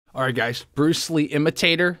All right, guys. Bruce Lee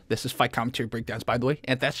Imitator. This is Fight Commentary Breakdowns, by the way.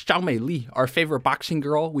 And that's Zhang Meili, our favorite boxing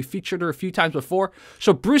girl. We featured her a few times before.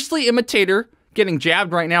 So Bruce Lee Imitator getting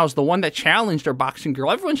jabbed right now is the one that challenged our boxing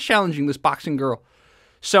girl. Everyone's challenging this boxing girl.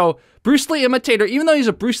 So Bruce Lee Imitator, even though he's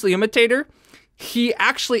a Bruce Lee Imitator, he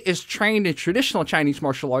actually is trained in traditional Chinese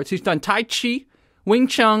martial arts. He's done Tai Chi, Wing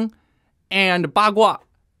Chun, and Bagua.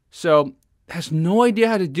 So has no idea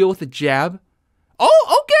how to deal with a jab.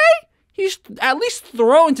 Oh, okay. He's at least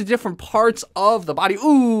thrown to different parts of the body.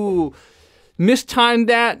 Ooh, mistimed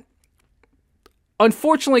that.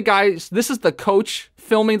 Unfortunately, guys, this is the coach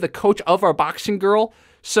filming, the coach of our boxing girl.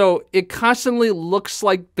 So it constantly looks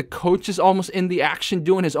like the coach is almost in the action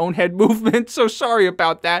doing his own head movement. So sorry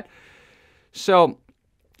about that. So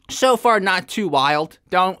far, not too wild.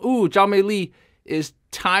 Down. Ooh, Zhang Meili is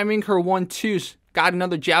timing her 1-2s. Got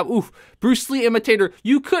another jab. Oof. Bruce Lee Imitator.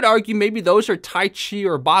 You could argue maybe those are Tai Chi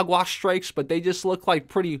or Bagua strikes, but they just look like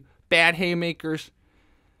pretty bad haymakers.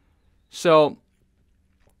 So,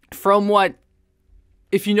 from what,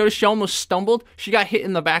 if you notice, she almost stumbled. She got hit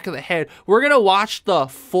in the back of the head. We're going to watch the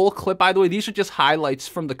full clip. By the way, these are just highlights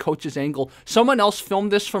from the coach's angle. Someone else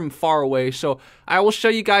filmed this from far away. So, I will show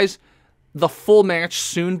you guys the full match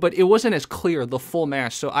soon, but it wasn't as clear, the full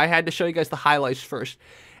match. So, I had to show you guys the highlights first.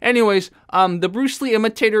 Anyways, the Bruce Lee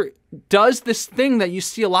Imitator does this thing that you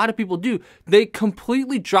see a lot of people do. They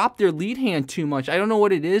completely drop their lead hand too much. I don't know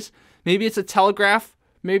what it is. Maybe it's a telegraph.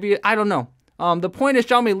 Maybe, I don't know. The point is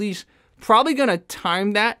Zhang Meili's probably going to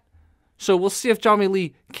time that. So we'll see if Zhang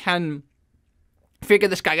Meili can figure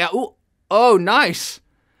this guy out. Ooh, oh, nice.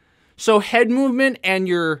 So head movement and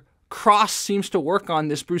your cross seems to work on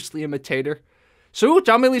this Bruce Lee Imitator. So ooh,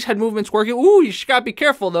 Zhang Meili's head movement's working. Ooh, you just got to be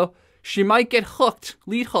careful, though. She might get hooked.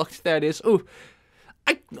 Lead hooked, that is. Ooh.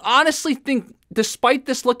 I honestly think, despite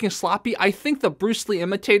this looking sloppy, I think the Bruce Lee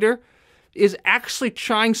Imitator is actually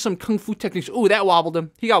trying some kung fu techniques. Ooh, that wobbled him.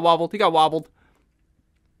 He got wobbled. He got wobbled.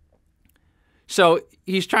 So,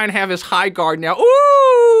 he's trying to have his high guard now. Ooh!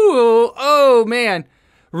 Oh, man.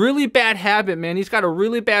 Really bad habit, man. He's got a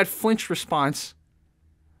really bad flinch response.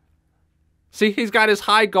 See, he's got his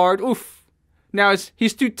high guard. Oof. Now,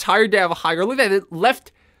 he's too tired to have a high guard. Look at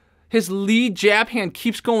that. His lead jab hand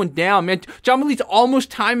keeps going down, man. Zhang Meili's almost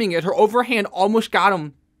timing it. Her overhand almost got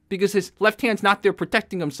him because his left hand's not there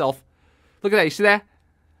protecting himself. Look at that. You see that?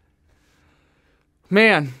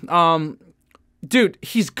 Man, dude,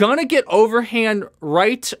 he's gonna get overhand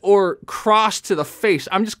right or cross to the face.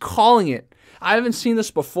 I'm just calling it. I haven't seen this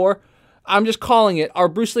before. I'm just calling it. Our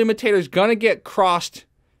Bruce Lee Imitator is gonna get crossed.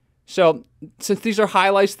 So, since these are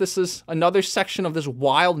highlights, this is another section of this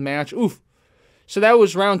wild match. Oof. So that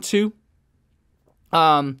was round 2. Look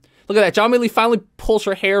at that. Zhang Meili finally pulls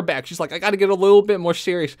her hair back. She's like, I got to get a little bit more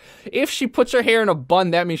serious. If she puts her hair in a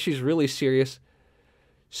bun, that means she's really serious.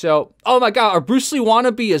 So, oh my God, our Bruce Lee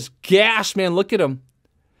wannabe is gassed, man. Look at him.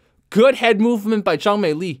 Good head movement by Zhang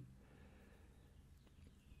Meili.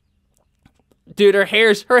 Dude, her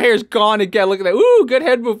hair's gone again. Look at that. Ooh, good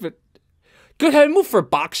head movement. Good head move for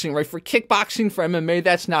boxing, right? For kickboxing, for MMA,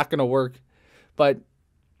 that's not going to work. But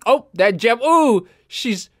oh, that jab. Ooh,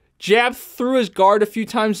 she's jabbed through his guard a few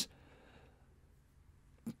times.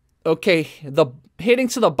 Okay, the hitting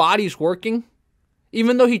to the body's working.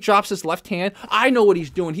 Even though he drops his left hand, I know what he's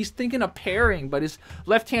doing. He's thinking of parrying, but his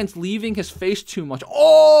left hand's leaving his face too much.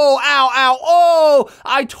 Oh, ow, ow, oh!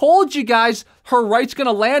 I told you guys, her right's going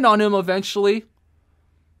to land on him eventually.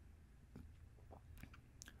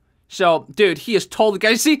 So, dude, he is totally,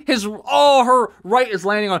 guys, see, her right is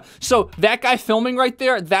landing on. So, that guy filming right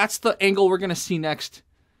there, that's the angle we're going to see next.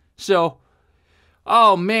 So,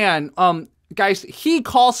 oh, man, guys, he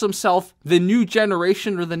calls himself the new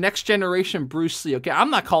generation or the next generation Bruce Lee, okay? I'm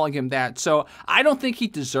not calling him that, so I don't think he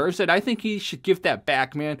deserves it. I think he should give that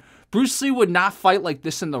back, man. Bruce Lee would not fight like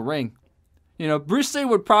this in the ring. You know, Bruce Lee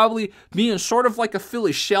would probably be in sort of like a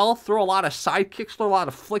Philly shell, throw a lot of side kicks, throw a lot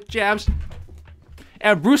of flick jabs.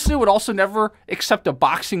 And Bruce Lee would also never accept a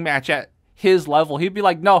boxing match at his level. He'd be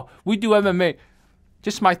like, no, we do MMA.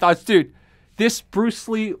 Just my thoughts. Dude, this Bruce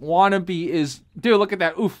Lee wannabe is... Dude, look at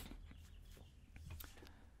that. Oof.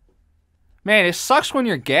 Man, it sucks when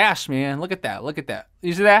you're gassed, man. Look at that. Look at that.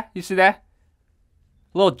 You see that? You see that?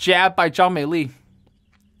 A little jab by Zhang Meili.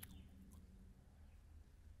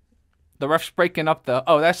 The ref's breaking up the...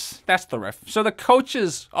 Oh, that's the ref. So the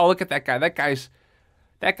coaches... Oh, look at that guy. That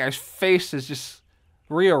guy's face is just...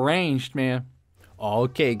 rearranged, man.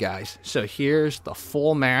 Okay, guys, so here's the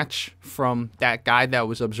full match from that guy that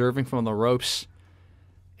was observing from the ropes,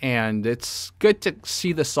 and it's good to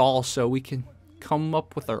see this all so we can come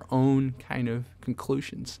up with our own kind of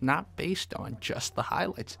conclusions, not based on just the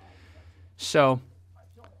highlights. So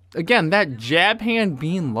again, that jab hand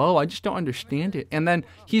being low, I just don't understand it. And then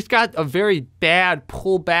he's got a very bad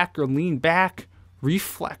pull back or lean back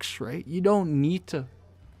reflex, right? You don't need to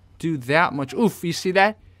do that much. Oof, you see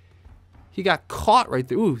that? He got caught right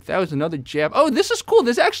there. Ooh, that was another jab. Oh, this is cool.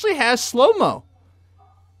 This actually has slow-mo.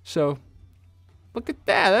 So, look at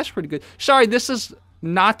that. That's pretty good. Sorry, this is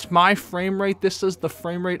not my frame rate. This is the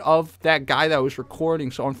frame rate of that guy that was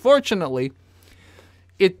recording. So, unfortunately,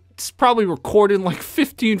 it's probably recorded like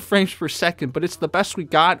 15 frames per second, but it's the best we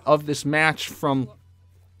got of this match from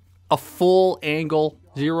a full angle,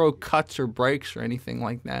 0 cuts or breaks or anything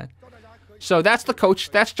like that. So that's the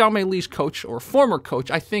coach. That's Zhang Meili's coach or former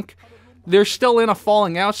coach. I think they're still in a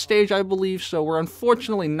falling out stage, I believe, so we're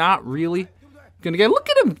unfortunately not really going to get... Look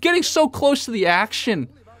at him getting so close to the action.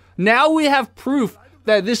 Now we have proof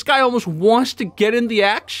that this guy almost wants to get in the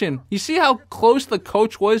action. You see how close the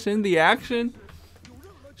coach was in the action?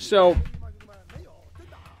 So,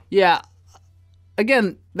 yeah,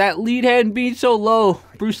 again, that lead hand being so low,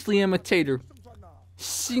 Bruce Lee imitator.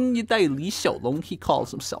 新一代李小龙, he calls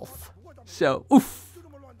himself. So, oof,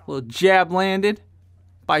 little jab landed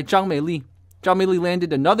by Zhang Meili. Zhang Meili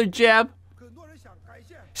landed another jab.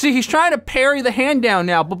 See, he's trying to parry the hand down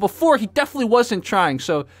now, but before he definitely wasn't trying.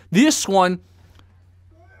 So, this one,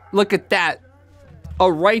 look at that.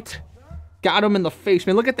 A right got him in the face.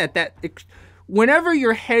 Man, look at that. Whenever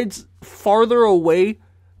your head's farther away,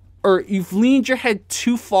 or you've leaned your head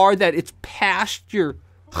too far that it's past your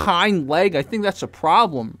hind leg, I think that's a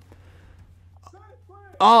problem.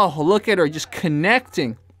 Oh, look at her just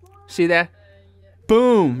connecting. See that?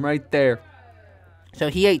 Boom, right there. So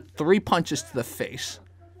he ate 3 punches to the face.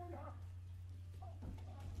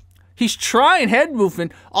 He's trying head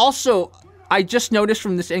movement. Also, I just noticed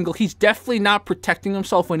from this angle, he's definitely not protecting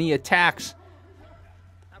himself when he attacks.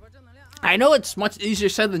 I know it's much easier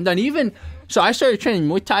said than done. Even so, I started training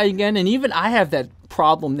Muay Thai again, and even I have that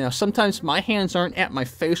problem now. Sometimes my hands aren't at my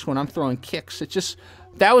face when I'm throwing kicks. It's just,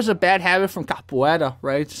 that was a bad habit from capoeira,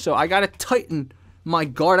 right? So I gotta tighten my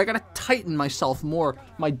guard. I gotta tighten myself more,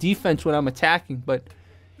 my defense when I'm attacking. But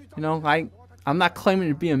you know, I'm not claiming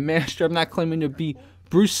to be a master. I'm not claiming to be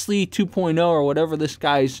Bruce Lee 2.0 or whatever this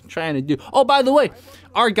guy's trying to do. Oh, by the way,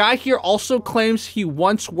 our guy here also claims he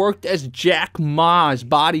once worked as Jack Ma's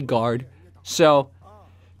bodyguard. So,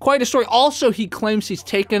 quite a story. Also, he claims he's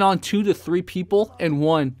taken on 2 to 3 people and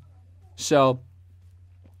won. So,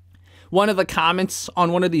 one of the comments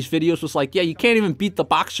on one of these videos was like, yeah, you can't even beat the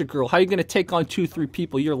boxer girl. How are you going to take on 2, 3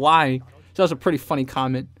 people? You're lying. So, that was a pretty funny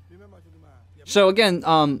comment. So, again,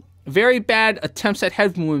 very bad attempts at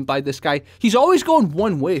head movement by this guy. He's always going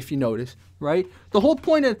one way, if you notice, right? The whole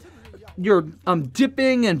point of your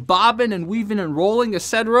dipping and bobbing and weaving and rolling,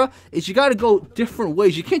 etc., is you got to go different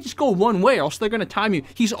ways. You can't just go one way, or else they're going to time you.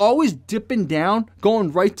 He's always dipping down,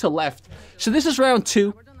 going right to left. So this is round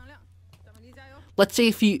 2. Let's see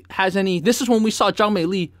if he has any... This is when we saw Zhang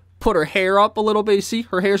Meili put her hair up a little bit. You see?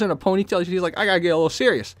 Her hair's in a ponytail. She's like, I got to get a little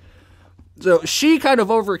serious. So she kind of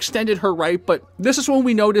overextended her right, but this is when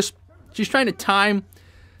we notice she's trying to time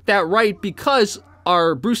that right because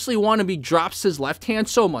our Bruce Lee wannabe drops his left hand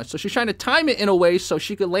so much. So she's trying to time it in a way so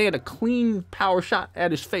she could land a clean power shot at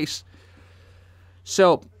his face.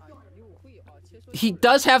 So he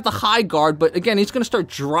does have the high guard, but again, he's going to start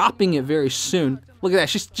dropping it very soon. Look at that.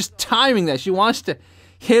 She's just timing that. She wants to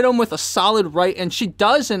hit him with a solid right, and she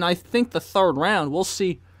does in, I think, the 3rd round. We'll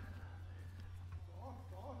see.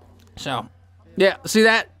 So, yeah, see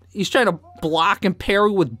that? He's trying to block and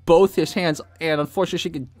parry with both his hands, and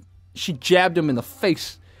unfortunately she jabbed him in the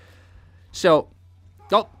face. So,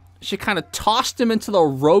 oh, she kind of tossed him into the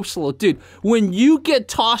ropes a little. Dude, when you get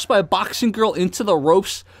tossed by a boxing girl into the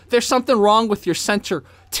ropes, there's something wrong with your center.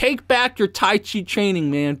 Take back your Tai Chi training,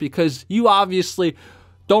 man, because you obviously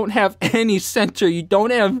don't have any center. You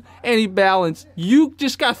don't have any balance. You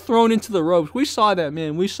just got thrown into the ropes. We saw that,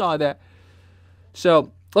 man. We saw that.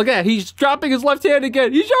 So, look at that. He's dropping his left hand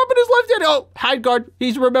again. He's dropping his left hand. Oh, high guard.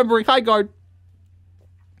 He's remembering high guard.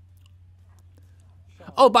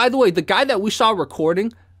 Oh, by the way, the guy that we saw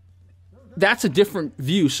recording, that's a different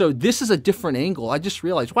view. So this is a different angle. I just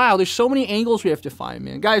realized, wow, there's so many angles we have to find,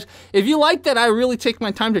 man. Guys, if you like that I really take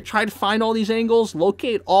my time to try to find all these angles,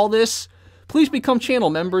 locate all this, please become channel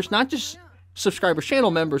members, not just subscribers,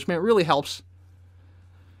 channel members, man. It really helps.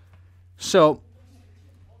 So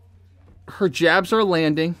her jabs are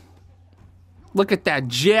landing. Look at that.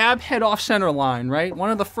 Jab, head off center line, right?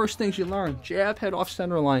 One of the first things you learn. Jab, head off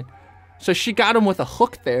center line. So she got him with a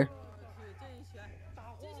hook there.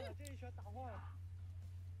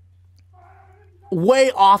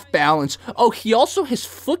 way off balance. Oh, he also, his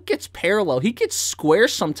foot gets parallel. He gets square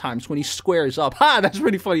sometimes when he squares up. Ha, that's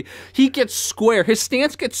pretty funny. He gets square. His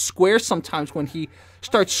stance gets square sometimes when he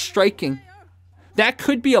starts striking. That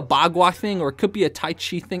could be a Bagua thing or it could be a Tai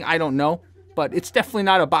Chi thing. I don't know. But it's definitely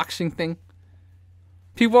not a boxing thing.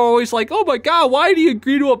 People are always like, oh my God, why do you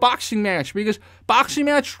agree to a boxing match? Because boxing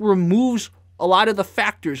match removes a lot of the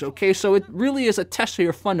factors, okay? So it really is a test of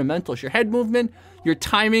your fundamentals. Your head movement, your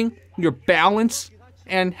timing, your balance,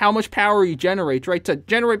 and how much power you generate, right? To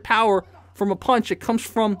generate power from a punch, it comes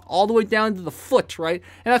from all the way down to the foot, right?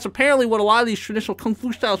 And that's apparently what a lot of these traditional kung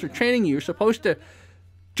fu styles are training you. You're supposed to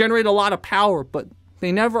generate a lot of power, but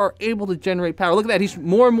they never are able to generate power. Look at that. He's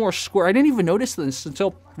more and more square. I didn't even notice this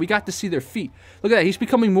until we got to see their feet. Look at that. He's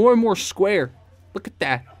becoming more and more square. Look at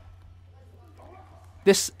that.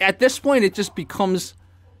 At this point, it just becomes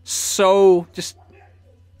so just...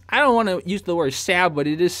 I don't want to use the word sad, but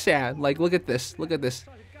it is sad. Like, look at this. Look at this.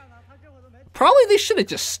 Probably they should have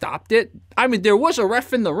just stopped it. I mean, there was a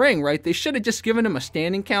ref in the ring, right? They should have just given him a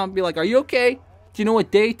standing count and be like, are you okay? Do you know what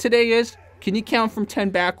day today is? Can you count from 10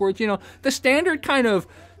 backwards? You know, the standard kind of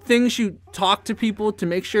things you talk to people to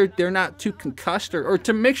make sure they're not too concussed or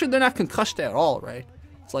to make sure they're not concussed at all, right?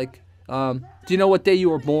 It's like, do you know what day you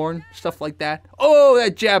were born? Stuff like that. Oh,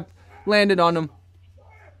 that jab landed on him.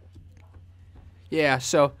 Yeah,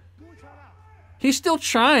 so he's still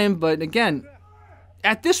trying, but again,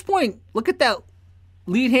 at this point, look at that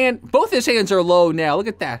lead hand. Both his hands are low now. Look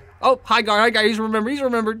at that. Oh, high guard. He's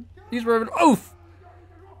remembered. Oof.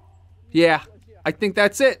 Yeah, I think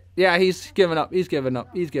that's it. Yeah, he's giving up. Yeah,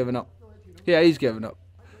 he's giving up.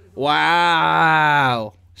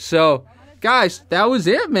 Wow. So, guys, that was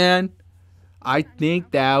it, man. I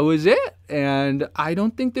think that was it. And I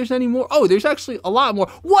don't think there's any more. Oh, there's actually a lot more.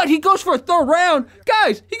 What? He goes for a third round.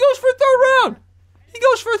 Guys, he goes for a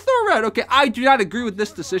third round. Okay, I do not agree with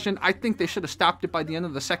this decision. I think they should have stopped it by the end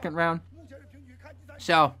of the second round.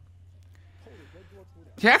 So,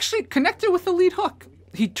 he actually connected with the lead hook.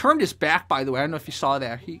 He turned his back, by the way. I don't know if you saw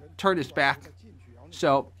that. He turned his back.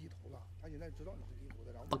 So,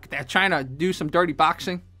 look at that. Trying to do some dirty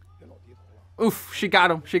boxing. Oof, she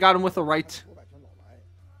got him. She got him with a right.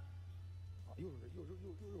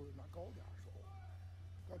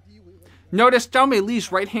 Notice Zhang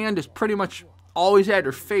Meili's right hand is pretty much always at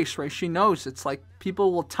her face, right? She knows it's like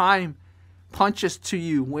people will time punches to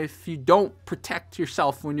you if you don't protect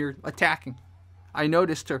yourself when you're attacking. I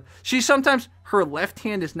noticed her. Her left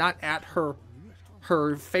hand is not at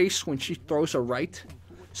her face when she throws a right.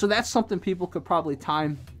 So that's something people could probably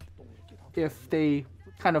time if they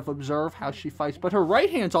kind of observe how she fights. But her right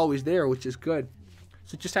hand's always there, which is good.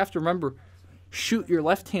 So just have to remember, shoot your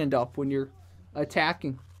left hand up when you're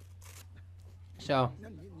attacking. So,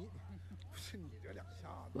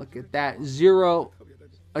 look at that. 0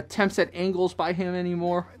 attempts at angles by him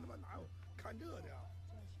anymore.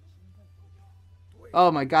 Oh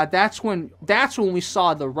my God, that's when we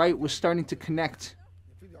saw the right was starting to connect.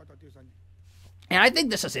 And I think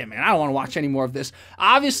this is it, man. I don't want to watch any more of this.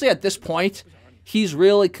 Obviously, at this point, he's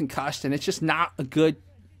really concussed, and it's just not a good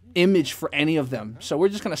image for any of them. So we're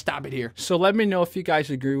just going to stop it here. So let me know if you guys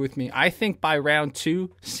agree with me. I think by round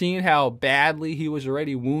 2, seeing how badly he was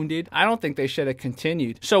already wounded, I don't think they should have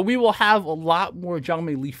continued. So we will have a lot more Zhang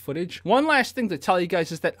Meili footage. One last thing to tell you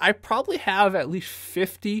guys is that I probably have at least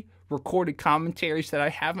 50 recorded commentaries that I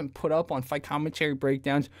haven't put up on Fight Commentary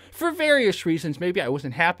Breakdowns for various reasons. Maybe I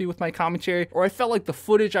wasn't happy with my commentary, or I felt like the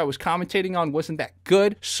footage I was commentating on wasn't that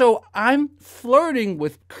good. So I'm flirting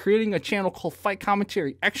with creating a channel called Fight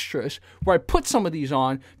Commentary Extras, where I put some of these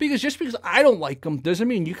on, because just because I don't like them doesn't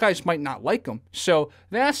mean you guys might not like them. So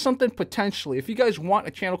that's something potentially. If you guys want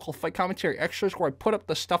a channel called Fight Commentary Extras, where I put up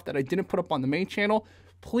the stuff that I didn't put up on the main channel,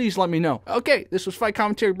 please let me know. Okay, this was Fight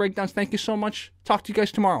Commentary Breakdowns. Thank you so much. Talk to you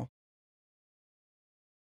guys tomorrow.